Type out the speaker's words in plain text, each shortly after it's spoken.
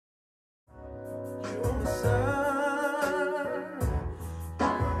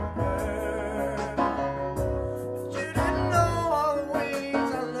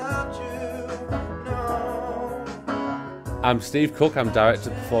I'm Steve Cook, I'm Director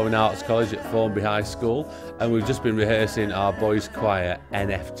of Performing Arts College at Formby High School, and we've just been rehearsing our boys' choir,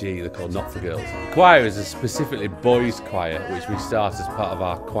 NFG, they're called Not For Girls. Choir is a specifically boys' choir, which we start as part of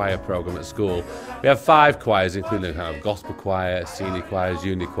our choir programme at school. We have 5 choirs, including kind of gospel choir, senior choirs,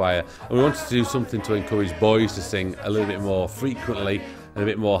 uni choir, and we wanted to do something to encourage boys to sing a little bit more frequently and a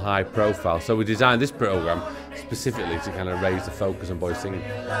bit more high profile. So we designed this programme specifically to kind of raise the focus on boys singing.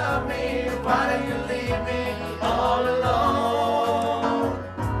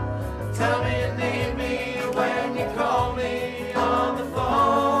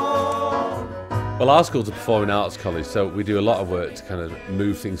 Well, our school's a performing arts college, so we do a lot of work to kind of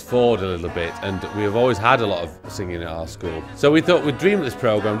move things forward a little bit, and we have always had a lot of singing at our school. So we thought we'd dream of this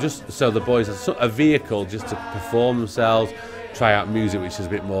programme just so the boys have a vehicle just to perform themselves, try out music which is a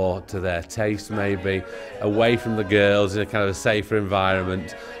bit more to their taste maybe, away from the girls in a kind of a safer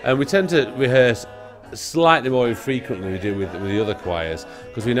environment. And we tend to rehearse slightly more infrequently than we do with the other choirs,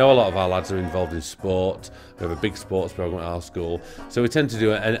 because we know a lot of our lads are involved in sport. We have a big sports programme at our school, so we tend to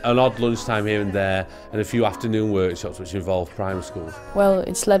do an odd lunchtime here and there and a few afternoon workshops which involve primary schools. Well,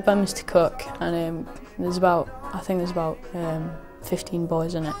 it's led by Mr Cook, and I think there's about 15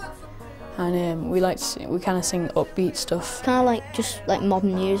 boys in it, and we kind of sing upbeat stuff. Kind of like just like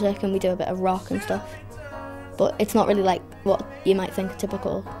modern music, and we do a bit of rock and stuff, but it's not really like what you might think a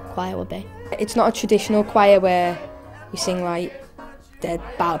typical choir would be. It's not a traditional choir where we sing like dead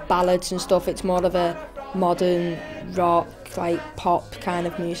ballads and stuff. It's more of a modern rock, like pop kind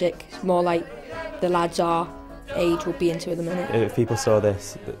of music. It's more like the lads our age would be into at the minute. If people saw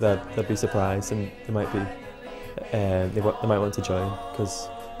this, they'd be surprised, and they might want to join, because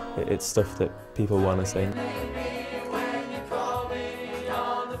it's stuff that people want to sing.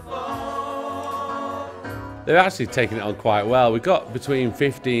 They're actually taking it on quite well. We've got between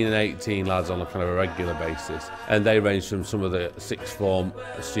 15 and 18 lads on a kind of a regular basis, and they range from some of the sixth form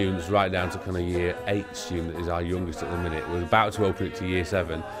students right down to kind of year 8 student is our youngest at the minute. We're about to open it to year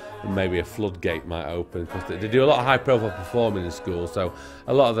 7, and maybe a floodgate might open, because they do a lot of high profile performing in school, so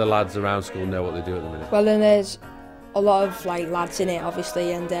a lot of the lads around school know what they do at the minute. Well, then there's a lot of like lads in it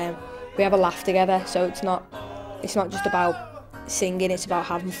obviously, and we have a laugh together, so it's not just about singing, it's about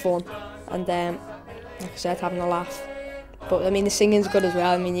having fun, and like I said, having a laugh. But I mean, the singing's good as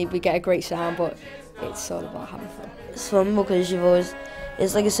well. I mean, we get a great sound, but it's all about having fun. It's fun because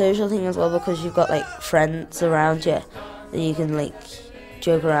it's like a social thing as well, because you've got like friends around you that you can like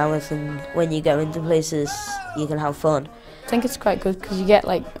joke around with, and when you go into places you can have fun. I think it's quite good because you get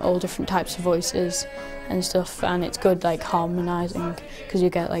like all different types of voices and stuff, and it's good like harmonising, because you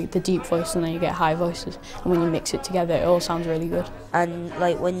get like the deep voice and then you get high voices, and when you mix it together it all sounds really good. And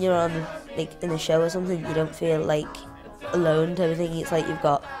like when you're on like in a show or something, you don't feel like alone to everything. It's like you've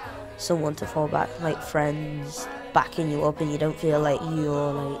got someone to fall back, like friends backing you up, and you don't feel like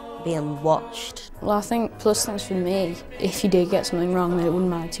you're like being watched. Well, I think plus things for me, if you did get something wrong, then it wouldn't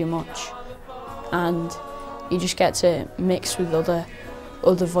matter too much, and you just get to mix with other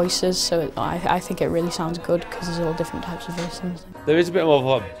voices, so I think it really sounds good because there's all different types of voices. There is a bit more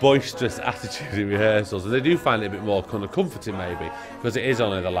of a boisterous attitude in rehearsals, and they do find it a bit more kind of comforting maybe, because it is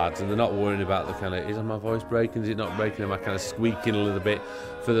only the lads and they're not worrying about the kind of, is my voice breaking, is it not breaking, am I kind of squeaking a little bit,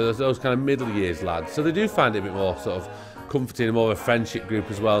 for those kind of middle years lads. So they do find it a bit more sort of comforting, and more of a friendship group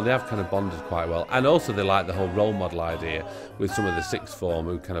as well. They have kind of bonded quite well, and also they like the whole role model idea with some of the sixth form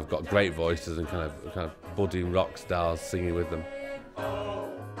who kind of got great voices and kind of budding rock stars singing with them.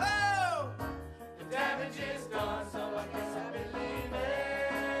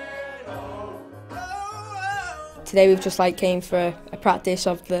 Today we've just like came for a practice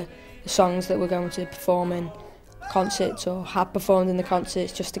of the songs that we're going to perform in concerts, or have performed in the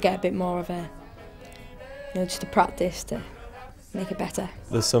concerts, just to get a bit more of a, just a practice to make it better.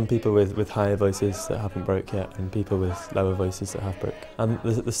 There's some people with higher voices that haven't broke yet, and people with lower voices that have broke. And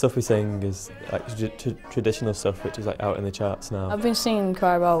the stuff we sing is like traditional stuff, which is like out in the charts now. I've been singing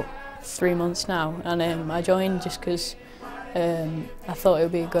choir about 3 months now, and I joined just because I thought it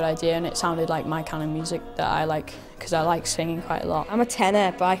would be a good idea, and it sounded like my kind of music that I like, because I like singing quite a lot. I'm a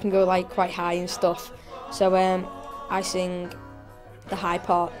tenor, but I can go like quite high and stuff, so I sing the high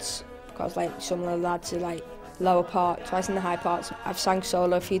parts, because like some of the lads are like lower parts, so I sing the high parts. I've sang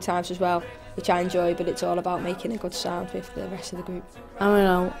solo a few times as well, which I enjoy, but it's all about making a good sound with the rest of the group. I'm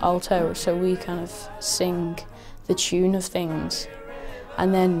an alto, so we kind of sing the tune of things,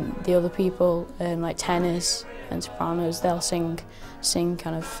 and then the other people, like tenors and sopranos, they'll sing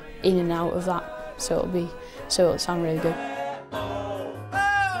kind of in and out of that, so it'll sound really good.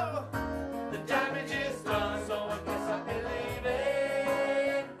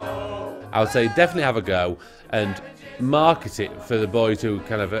 I would say definitely have a go, and market it for the boys who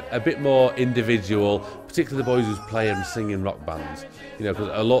kind of a bit more individual, particularly the boys who play and sing in rock bands. You know, because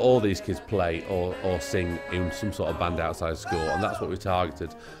all these kids play or sing in some sort of band outside school, and that's what we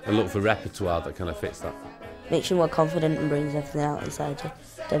targeted, and look for repertoire that kind of fits that. Makes you more confident and brings everything out inside you,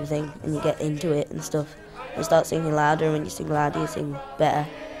 everything, and you get into it and stuff. You start singing louder, and when you sing louder, you sing better.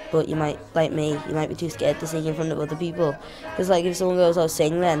 But you might, like me, you might be too scared to sing in front of other people. Because like if someone goes, "Oh,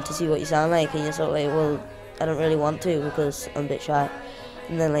 sing then," to see what you sound like, and you're sort of like, well, I don't really want to because I'm a bit shy.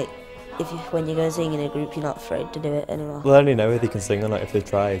 And then like, when you go and sing in a group, you're not afraid to do it anymore. They'll only know if they can sing or not if they've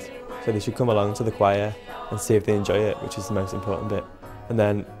tried. So they should come along to the choir and see if they enjoy it, which is the most important bit. And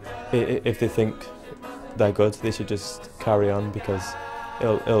then if they think they're good, they should just carry on because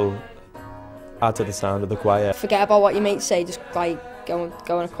it'll add to the sound of the choir. Forget about what your mates say, just like go in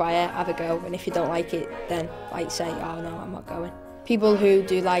a choir, have a go, and if you don't like it, then like say, "Oh no, I'm not going." People who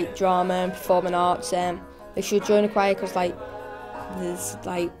do like drama and performing arts, they should join a choir because like there's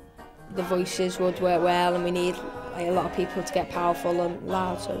like the voices would work well, and we need like a lot of people to get powerful and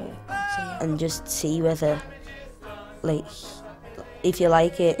loud. So yeah. And just see whether, like, if you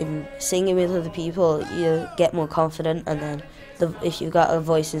like it and singing with other people, you get more confident, and then if you've got a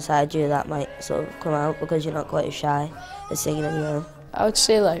voice inside you, that might sort of come out because you're not quite as shy as singing on your own. I would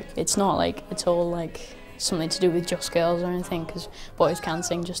say like it's not like it's all like something to do with just girls or anything, because boys can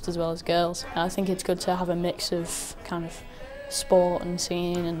sing just as well as girls. And I think it's good to have a mix of kind of sport and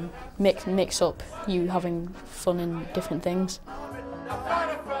singing and mix up you having fun in different things.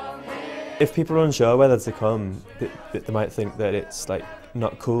 If people are unsure whether to come, they might think that it's like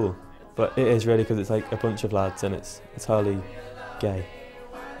not cool, but it is really because it's like a bunch of lads and it's hardly gay.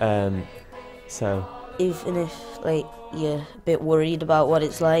 So even if like you're a bit worried about what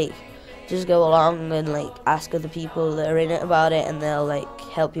it's like, just go along and like ask other people that are in it about it, and they'll like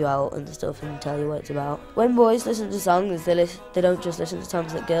help you out and stuff and tell you what it's about. When boys listen to songs, they don't just listen to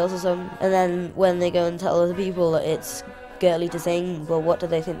songs that girls are sung, and then when they go and tell other people that it's girly to sing, well, what do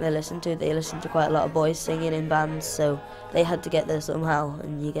they think they listen to? They listen to quite a lot of boys singing in bands, so they had to get there somehow,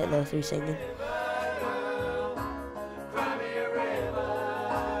 and you get there through singing. Cry me a river.